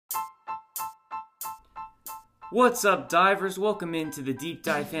What's up, divers? Welcome into the Deep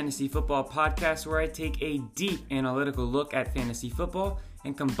Dive Fantasy Football Podcast, where I take a deep analytical look at fantasy football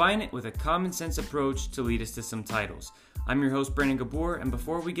and combine it with a common sense approach to lead us to some titles. I'm your host, Brandon Gabor, and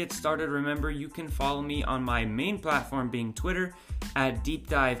before we get started, remember you can follow me on my main platform being Twitter at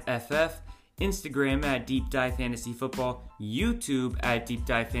DeepDiveFF, Instagram at Deep Dive Fantasy Football, YouTube at Deep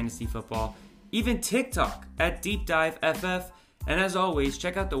Dive Fantasy Football, even TikTok at Deep Dive FF. And as always,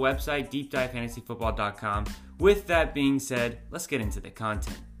 check out the website, deepdivefantasyfootball.com. With that being said, let's get into the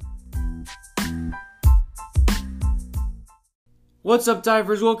content. What's up,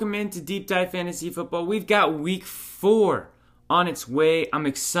 divers? Welcome into Deep Dive Fantasy Football. We've got week 4 on its way. I'm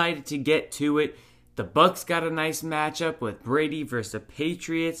excited to get to it. The Bucs got a nice matchup with Brady versus the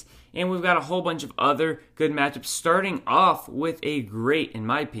Patriots. And we've got a whole bunch of other good matchups, starting off with a great, in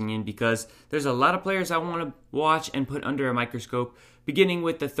my opinion, because there's a lot of players I want to watch and put under a microscope, beginning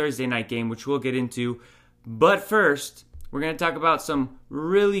with the Thursday night game, which we'll get into. But first, we're going to talk about some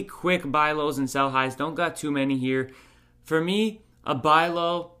really quick buy lows and sell highs. Don't got too many here. For me, a buy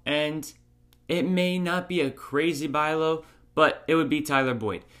low, and it may not be a crazy buy low, but it would be Tyler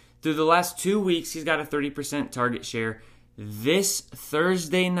Boyd. Through the last 2 weeks, he's got a 30% target share. This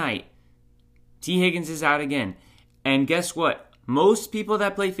Thursday night, T. Higgins is out again. And guess what? Most people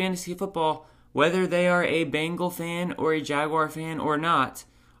that play fantasy football, whether they are a Bengal fan or a Jaguar fan or not,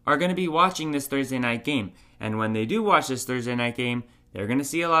 are going to be watching this Thursday night game. And when they do watch this Thursday night game, they're going to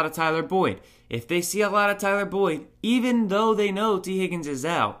see a lot of Tyler Boyd. If they see a lot of Tyler Boyd, even though they know T. Higgins is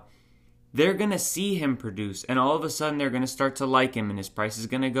out, they're going to see him produce. And all of a sudden, they're going to start to like him and his price is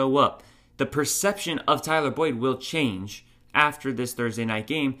going to go up. The perception of Tyler Boyd will change after this Thursday night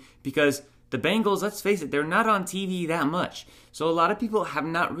game because the Bengals, let's face it, they're not on TV that much. So a lot of people have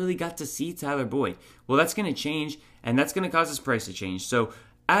not really got to see Tyler Boyd. Well, that's going to change, and that's going to cause his price to change. So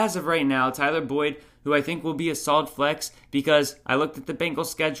as of right now, Tyler Boyd, who I think will be a solid flex because I looked at the Bengals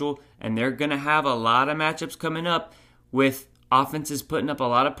schedule, and they're going to have a lot of matchups coming up with offenses putting up a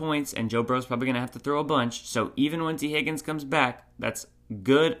lot of points, and Joe Burrow's probably going to have to throw a bunch. So even when T. Higgins comes back, that's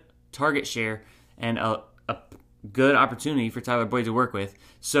good target share and a good opportunity for Tyler Boyd to work with.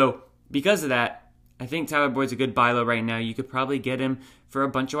 So because of that, I think Tyler Boyd's a good buy low right now. You could probably get him for a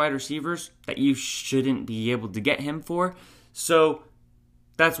bunch of wide receivers that you shouldn't be able to get him for. So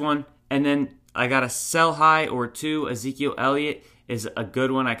that's one. And then I got a sell high or two. Ezekiel Elliott is a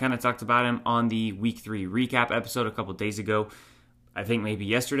good one. I kind of talked about him on the Week 3 recap episode a couple days ago. I think maybe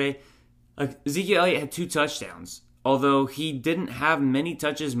yesterday. Ezekiel Elliott had 2 touchdowns, although he didn't have many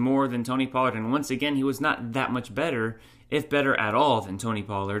touches more than Tony Pollard. And once again, he was not that much better, if better at all, than Tony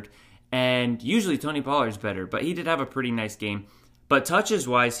Pollard. And usually Tony Pollard's better, but he did have a pretty nice game. But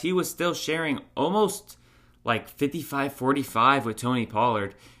touches-wise, he was still sharing almost like 55-45 with Tony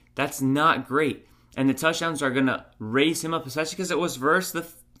Pollard. That's not great. And the touchdowns are going to raise him up, especially because it was versus the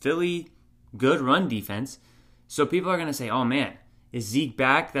Philly good run defense. So people are going to say, oh man, is Zeke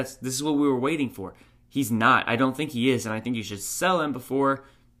back? This is what we were waiting for. He's not. I don't think he is, and I think you should sell him before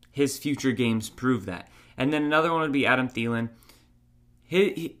his future games prove that. And then another one would be Adam Thielen.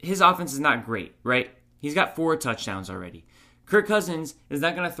 His offense is not great, right? He's got 4 touchdowns already. Kirk Cousins is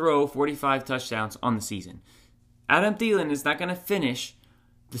not going to throw 45 touchdowns on the season. Adam Thielen is not going to finish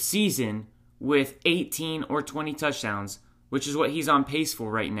the season with 18 or 20 touchdowns, which is what he's on pace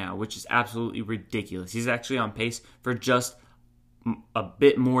for right now, which is absolutely ridiculous. He's actually on pace for just a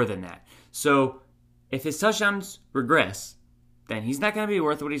bit more than that. So if his touchdowns regress, then he's not going to be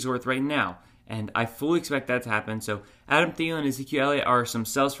worth what he's worth right now. And I fully expect that to happen. So Adam Thielen and Ezekiel Elliott are some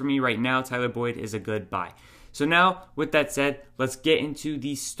sells for me right now. Tyler Boyd is a good buy. So now, with that said, let's get into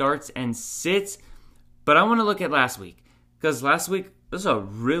the starts and sits. But I want to look at last week, because last week was a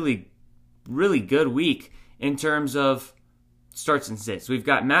really, really good week in terms of starts and sits. We've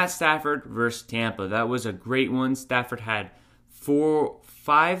got Matt Stafford versus Tampa. That was a great one. Stafford had 4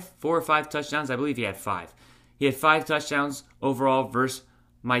 or 5 touchdowns. I believe he had 5. He had 5 touchdowns overall versus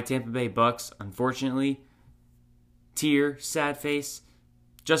my Tampa Bay Bucks. Unfortunately, sad face.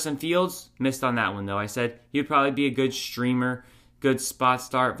 Justin Fields missed on that one, though. I said he would probably be a good streamer, good spot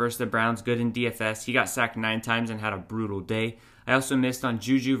start versus the Browns, good in DFS. He got sacked 9 times and had a brutal day. I also missed on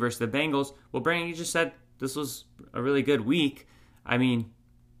Juju versus the Bengals. Well, Brandon, you just said this was a really good week. I mean,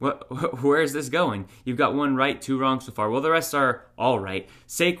 where is this going? You've got 1 right, 2 wrong so far. Well, the rest are all right.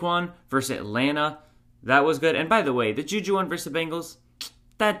 Saquon versus Atlanta. That was good. And by the way, the Juju one versus the Bengals,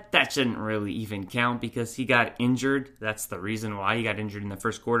 that shouldn't really even count because he got injured. That's the reason why he got injured in the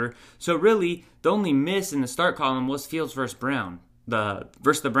first quarter. So really, the only miss in the start column was Fields versus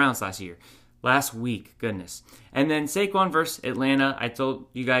the Browns last year. last week. Goodness. And then Saquon versus Atlanta. I told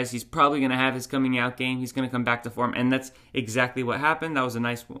you guys he's probably going to have his coming out game. He's going to come back to form, and that's exactly what happened. That was a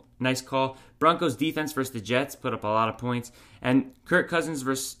nice call. Broncos defense versus the Jets put up a lot of points. And Kirk Cousins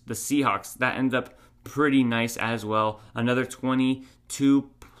versus the Seahawks. That ended up pretty nice as well. Another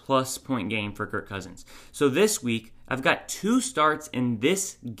 22-plus point game for Kirk Cousins. So this week, I've got 2 starts in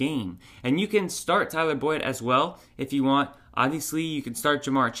this game. And you can start Tyler Boyd as well if you want. Obviously, you can start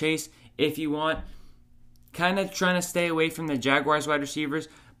Jamar Chase if you want. Kind of trying to stay away from the Jaguars wide receivers.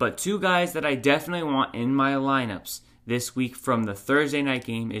 But 2 guys that I definitely want in my lineups this week from the Thursday night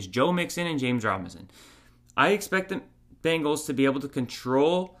game is Joe Mixon and James Robinson. I expect the Bengals to be able to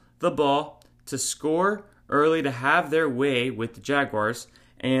control the ball, to score early, to have their way with the Jaguars,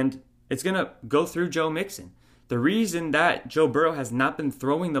 and it's going to go through Joe Mixon. The reason that Joe Burrow has not been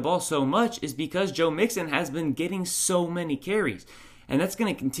throwing the ball so much is because Joe Mixon has been getting so many carries. And that's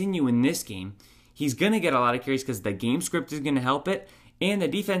going to continue in this game. He's going to get a lot of carries because the game script is going to help it. And the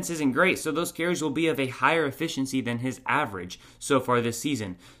defense isn't great, so those carries will be of a higher efficiency than his average so far this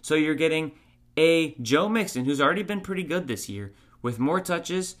season. So you're getting a Joe Mixon, who's already been pretty good this year, with more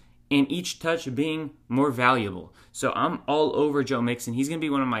touches and each touch being more valuable. So I'm all over Joe Mixon. He's going to be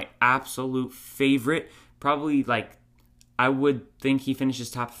one of my absolute favorite. Probably I would think he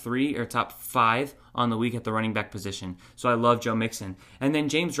finishes top 3 or top 5 on the week at the running back position. So I love Joe Mixon. And then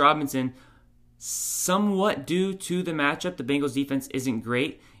James Robinson, somewhat due to the matchup, the Bengals defense isn't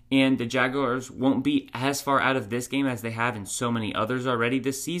great, and the Jaguars won't be as far out of this game as they have in so many others already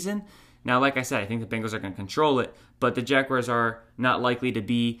this season. Now, like I said, I think the Bengals are going to control it, but the Jaguars are not likely to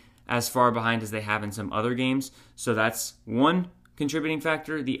be as far behind as they have in some other games. So that's one contributing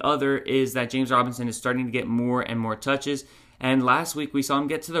factor. The other is that James Robinson is starting to get more and more touches. And last week we saw him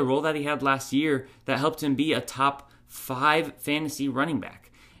get to the role that he had last year that helped him be a top 5 fantasy running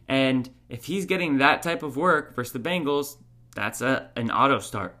back. And if he's getting that type of work versus the Bengals, that's an auto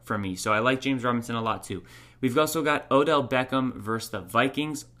start for me. So I like James Robinson a lot too. We've also got Odell Beckham versus the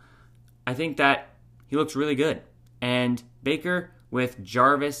Vikings. I think that he looks really good. And Baker with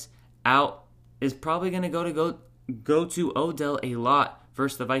Jarvis out is probably going to go to Odell a lot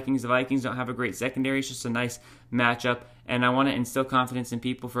versus the Vikings. The Vikings don't have a great secondary. It's just a nice matchup. And I want to instill confidence in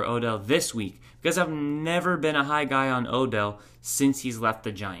people for Odell this week because I've never been a high guy on Odell since he's left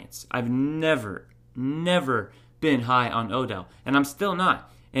the Giants. I've never been high on Odell. And I'm still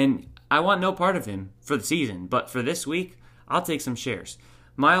not. And I want no part of him for the season. But for this week, I'll take some shares.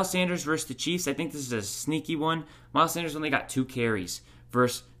 Miles Sanders versus the Chiefs. I think this is a sneaky one. Miles Sanders only got 2 carries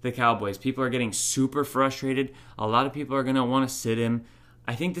versus the Cowboys. People are getting super frustrated. A lot of people are going to want to sit him.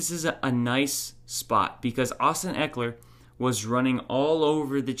 I think this is a nice spot because Austin Eckler was running all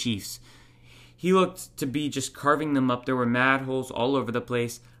over the Chiefs. He looked to be just carving them up. There were mad holes all over the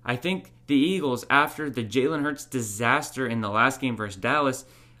place. I think the Eagles, after the Jalen Hurts disaster in the last game versus Dallas,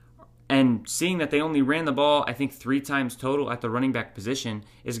 and seeing that they only ran the ball, I think 3 times total at the running back position,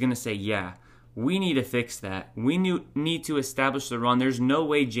 is going to say, yeah, we need to fix that. We need to establish the run. There's no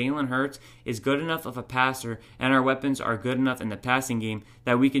way Jalen Hurts is good enough of a passer and our weapons are good enough in the passing game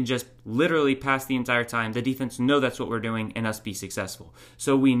that we can just literally pass the entire time. The defense know that's what we're doing and us be successful.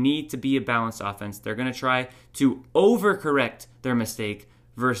 So we need to be a balanced offense. They're going to try to overcorrect their mistake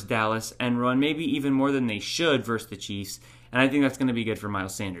versus Dallas and run maybe even more than they should versus the Chiefs. And I think that's going to be good for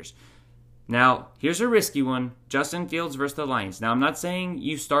Miles Sanders. Now, here's a risky one. Justin Fields versus the Lions. Now, I'm not saying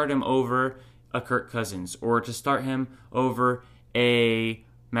you start him over a Kirk Cousins or to start him over a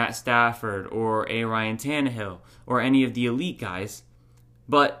Matt Stafford or a Ryan Tannehill or any of the elite guys.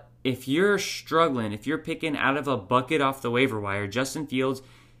 But if you're struggling, if you're picking out of a bucket off the waiver wire, Justin Fields,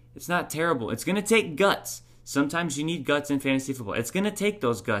 it's not terrible. It's going to take guts. Sometimes you need guts in fantasy football. It's going to take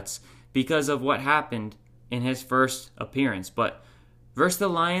those guts because of what happened in his first appearance. But versus the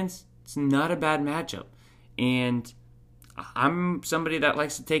Lions, it's not a bad matchup. And I'm somebody that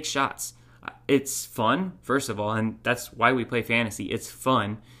likes to take shots. It's fun, first of all, and that's why we play fantasy. It's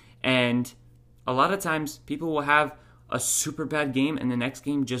fun. And a lot of times people will have a super bad game and the next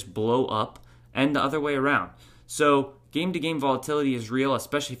game just blow up and the other way around. So game-to-game volatility is real,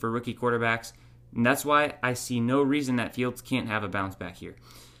 especially for rookie quarterbacks. And that's why I see no reason that Fields can't have a bounce back here.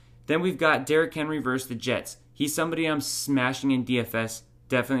 Then we've got Derrick Henry versus the Jets. He's somebody I'm smashing in DFS.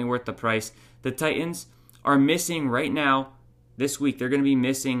 Definitely worth the price. The Titans are missing right now, this week, they're going to be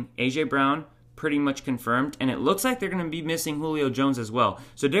missing A.J. Brown, pretty much confirmed, and it looks like they're going to be missing Julio Jones as well.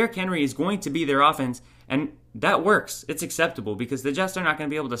 So Derrick Henry is going to be their offense, and that works. It's acceptable because the Jets are not going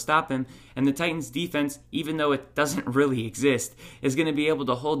to be able to stop him, and the Titans' defense, even though it doesn't really exist, is going to be able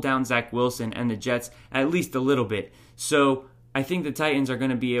to hold down Zach Wilson and the Jets at least a little bit. So I think the Titans are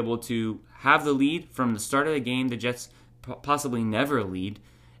going to be able to have the lead from the start of the game. The Jets possibly never lead,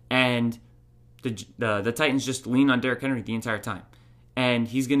 and the Titans just lean on Derrick Henry the entire time. And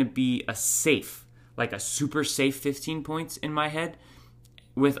he's going to be a super safe 15 points in my head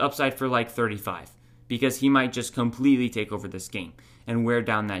with upside for like 35 because he might just completely take over this game and wear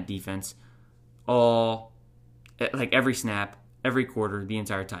down that defense every snap, every quarter, the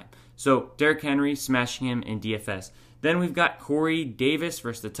entire time. So Derrick Henry smashing him in DFS. Then we've got Corey Davis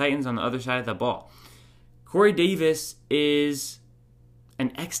versus the Titans on the other side of the ball. Corey Davis is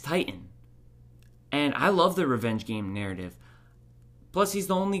an ex-Titan, and I love the revenge game narrative. Plus, he's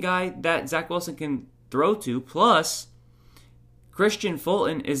the only guy that Zach Wilson can throw to. Plus, Christian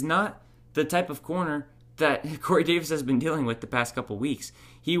Fulton is not the type of corner that Corey Davis has been dealing with the past couple weeks.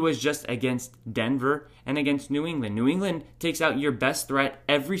 He was just against Denver and against New England. New England takes out your best threat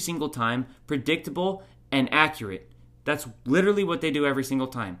every single time, predictable and accurate. That's literally what they do every single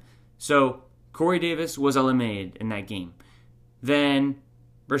time. So, Corey Davis was eliminated in that game. Then,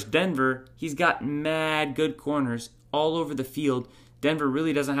 versus Denver, he's got mad good corners all over the field. Denver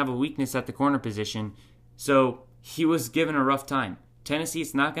really doesn't have a weakness at the corner position, so he was given a rough time. Tennessee,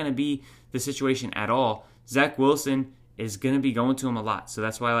 it's not going to be the situation at all. Zach Wilson is going to be going to him a lot, so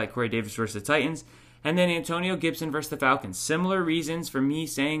that's why I like Corey Davis versus the Titans. And then Antonio Gibson versus the Falcons. Similar reasons for me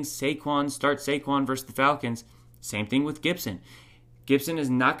saying start Saquon versus the Falcons. Same thing with Gibson. Gibson is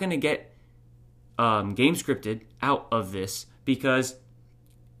not going to get game scripted out of this because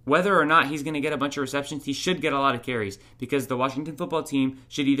whether or not he's going to get a bunch of receptions, he should get a lot of carries because the Washington football team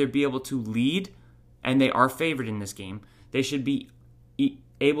should either be able to lead, and they are favored in this game. They should be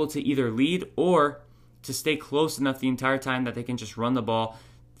able to either lead or to stay close enough the entire time that they can just run the ball.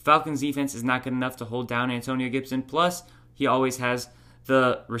 Falcons defense is not good enough to hold down Antonio Gibson. Plus, he always has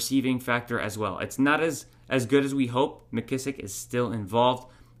the receiving factor as well. It's not as good as we hope. McKissick is still involved,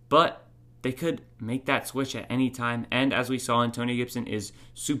 but they could make that switch at any time. And as we saw, Antonio Gibson is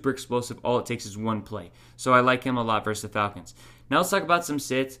super explosive. All it takes is one play. So I like him a lot versus the Falcons. Now let's talk about some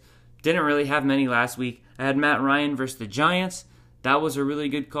sits. Didn't really have many last week. I had Matt Ryan versus the Giants. That was a really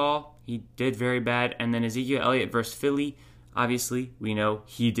good call. He did very bad. And then Ezekiel Elliott versus Philly. Obviously, we know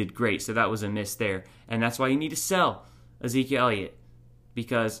he did great. So that was a miss there. And that's why you need to sell Ezekiel Elliott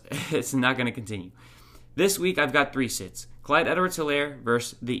because it's not going to continue. This week, I've got 3 sits. Clyde Edwards-Helaire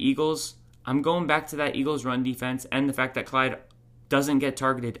versus the Eagles. I'm going back to that Eagles run defense and the fact that Clyde doesn't get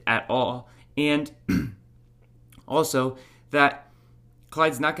targeted at all. And also that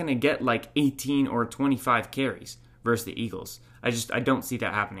Clyde's not going to get like 18 or 25 carries versus the Eagles. I don't see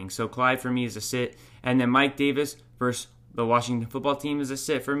that happening. So Clyde for me is a sit. And then Mike Davis versus the Washington football team is a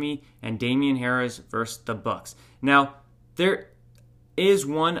sit for me. And Damian Harris versus the Bucs. Now, there is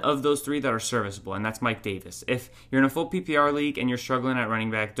one of those 3 that are serviceable, and that's Mike Davis. If you're in a full PPR league and you're struggling at running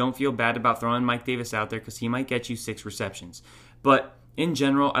back, don't feel bad about throwing Mike Davis out there because he might get you 6 receptions. But in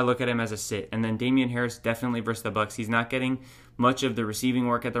general, I look at him as a sit. And then Damian Harris definitely versus the Bucs. He's not getting much of the receiving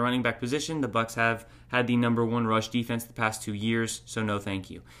work at the running back position. The Bucs have had the number 1 rush defense the past 2 years, so no thank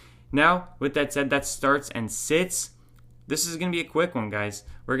you. Now, with that said, that starts and sits. This is going to be a quick one, guys.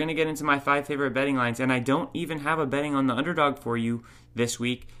 We're going to get into my 5 favorite betting lines, and I don't even have a betting on the underdog for you this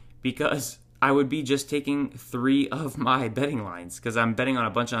week because I would be just taking 3 of my betting lines because I'm betting on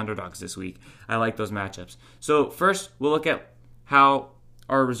a bunch of underdogs this week. I like those matchups. So first, we'll look at how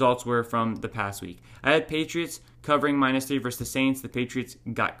our results were from the past week. I had Patriots covering -3 versus the Saints. The Patriots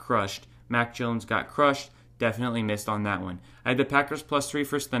got crushed. Mac Jones got crushed. Definitely missed on that one. I had the Packers +3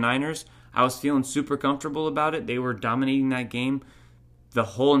 versus the Niners. I was feeling super comfortable about it. They were dominating that game the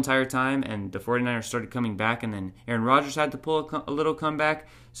whole entire time, and the 49ers started coming back, and then Aaron Rodgers had to pull a little comeback.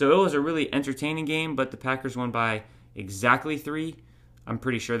 So it was a really entertaining game, but the Packers won by exactly 3. I'm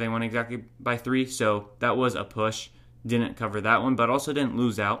pretty sure they won exactly by 3, so that was a push. Didn't cover that one, but also didn't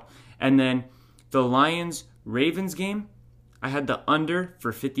lose out. And then the Lions-Ravens game, I had the under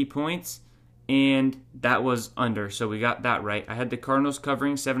for 50 points, and that was under, so we got that right. I had the Cardinals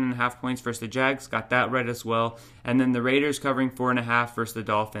covering 7.5 points versus the Jags, got that right as well. And then the Raiders covering 4.5 versus the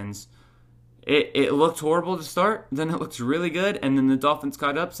Dolphins. It looked horrible to start, then it looked really good, and then the Dolphins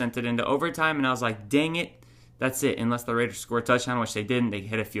caught up, sent it into overtime, and I was like, dang it, that's it. Unless the Raiders score a touchdown, which they didn't, they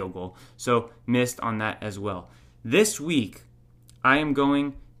hit a field goal. So missed on that as well. This week, I am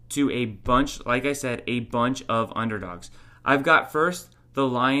going to a bunch, like I said, a bunch of underdogs. I've got first the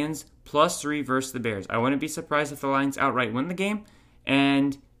Lions +3 versus the Bears. I wouldn't be surprised if the Lions outright win the game,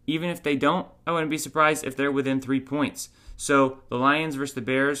 and even if they don't, I wouldn't be surprised if they're within 3 points. So the Lions versus the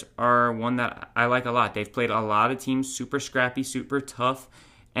Bears are one that I like a lot. They've played a lot of teams, super scrappy, super tough,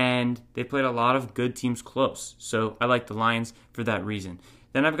 and they played a lot of good teams close. So I like the Lions for that reason.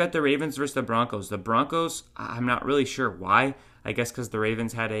 Then I've got the Ravens versus the Broncos. The Broncos, I'm not really sure why. I guess because the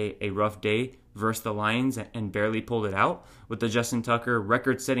Ravens had a rough day versus the Lions and barely pulled it out with the Justin Tucker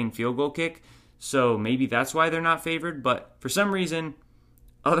record-setting field goal kick. So maybe that's why they're not favored. But for some reason,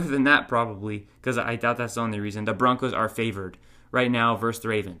 other than that probably, because I doubt that's the only reason, the Broncos are favored right now versus the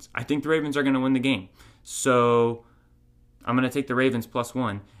Ravens. I think the Ravens are going to win the game. So I'm going to take the Ravens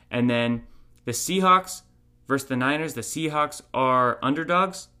 +1. And then the Seahawks versus the Niners. The Seahawks are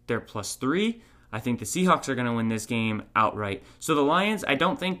underdogs. They're +3. I think the Seahawks are going to win this game outright. So the Lions, I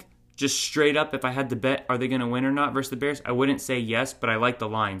don't think just straight up, if I had to bet, are they going to win or not versus the Bears? I wouldn't say yes, but I like the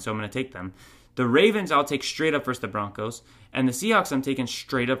Lions, so I'm going to take them. The Ravens, I'll take straight up versus the Broncos. And the Seahawks, I'm taking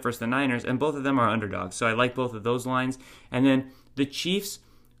straight up versus the Niners. And both of them are underdogs, so I like both of those lines. And then the Chiefs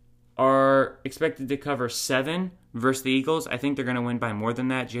are expected to cover 7 versus the Eagles. I think they're going to win by more than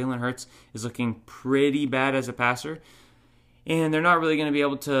that. Jalen Hurts is looking pretty bad as a passer. And they're not really going to be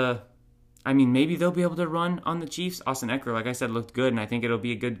able to, maybe they'll be able to run on the Chiefs. Austin Eckler, like I said, looked good, and I think it'll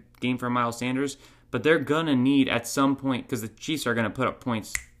be a good game for Miles Sanders. But they're going to need at some point, because the Chiefs are going to put up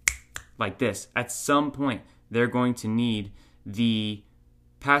points like this. At some point, they're going to need the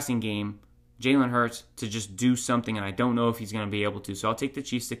passing game, Jalen Hurts, to just do something, and I don't know if he's going to be able to. So I'll take the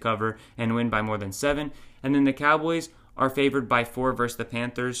Chiefs to cover and win by more than 7. And then the Cowboys are favored by 4 versus the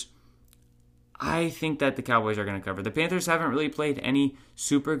Panthers. I think that the Cowboys are going to cover. The Panthers haven't really played any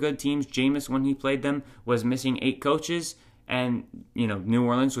super good teams. Jameis, when he played them, was missing 8 coaches. And, New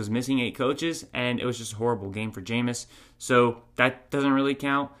Orleans was missing 8 coaches. And it was just a horrible game for Jameis. So that doesn't really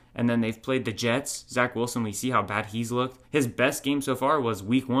count. And then they've played the Jets. Zach Wilson, we see how bad he's looked. His best game so far was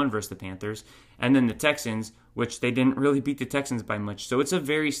week 1 versus the Panthers. And then the Texans, which they didn't really beat the Texans by much. So it's a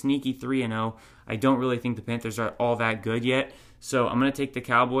very sneaky 3-0. I don't really think the Panthers are all that good yet. So I'm going to take the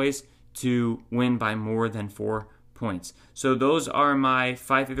Cowboys to win by more than 4 points. So those are my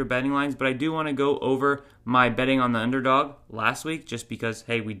 5 favorite betting lines, but I do want to go over my betting on the underdog last week just because,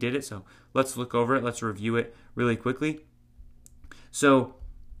 hey, we did it. So let's look over it. Let's review it really quickly. So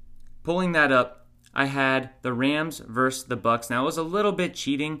pulling that up, I had the Rams versus the Bucks. Now, it was a little bit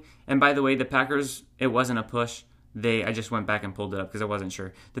cheating. And by the way, the Packers, it wasn't a push. I just went back and pulled it up because I wasn't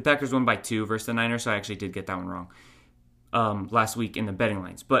sure. The Packers won by 2 versus the Niners, so I actually did get that one wrong last week in the betting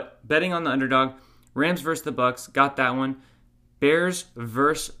lines. But betting on the underdog, Rams versus the Bucks, got that one. Bears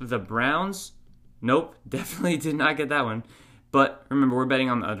versus the Browns, nope, definitely did not get that one. But remember, we're betting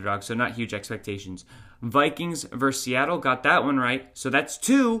on the underdog, so not huge expectations. Vikings versus Seattle, got that one right. So that's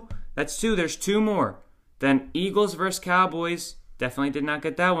 2. That's 2. There's 2 more. Then Eagles versus Cowboys, definitely did not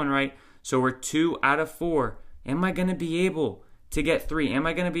get that one right. So we're 2 out of 4. Am I going to be able to get 3? Am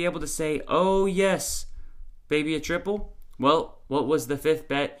I going to be able to say, oh yes, baby, a triple? Well, what was the 5th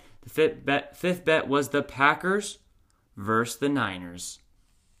bet? The fifth bet was the Packers versus the Niners.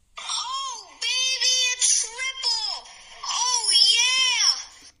 Oh, baby, a triple! Oh,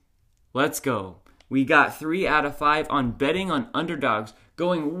 yeah! Let's go. We got 3 out of 5 on betting on underdogs,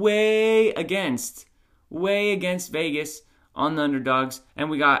 going way against Vegas on the underdogs, and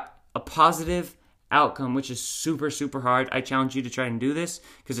we got a positive outcome, which is super, super hard. I challenge you to try and do this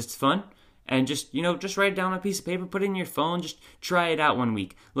because it's fun. And just write it down on a piece of paper, put it in your phone, just try it out one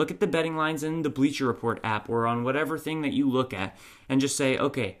week. Look at the betting lines in the Bleacher Report app or on whatever thing that you look at and just say,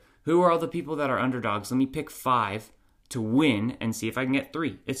 okay, who are all the people that are underdogs? Let me pick 5 to win and see if I can get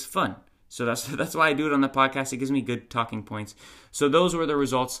 3. It's fun. So that's why I do it on the podcast. It gives me good talking points. So those were the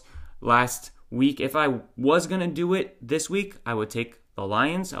results last week. If I was going to do it this week, I would take the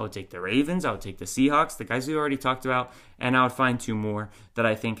Lions, I would take the Ravens, I would take the Seahawks, the guys we already talked about, and I would find 2 more that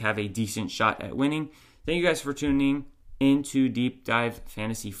I think have a decent shot at winning. Thank you guys for tuning into Deep Dive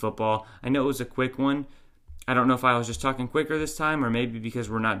Fantasy Football. I know it was a quick one. I don't know if I was just talking quicker this time or maybe because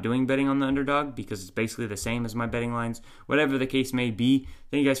we're not doing betting on the underdog because it's basically the same as my betting lines. Whatever the case may be,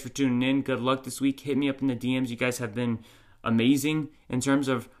 thank you guys for tuning in. Good luck this week. Hit me up in the DMs. You guys have been amazing in terms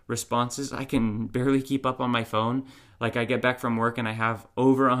of responses. I can barely keep up on my phone. Like, I get back from work and I have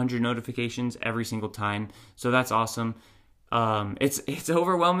over 100 notifications every single time. So that's awesome. It's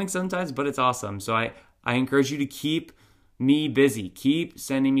overwhelming sometimes, but it's awesome. So I encourage you to keep me busy. Keep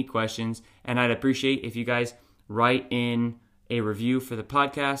sending me questions. And I'd appreciate if you guys write in a review for the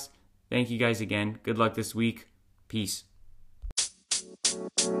podcast. Thank you guys again. Good luck this week. Peace.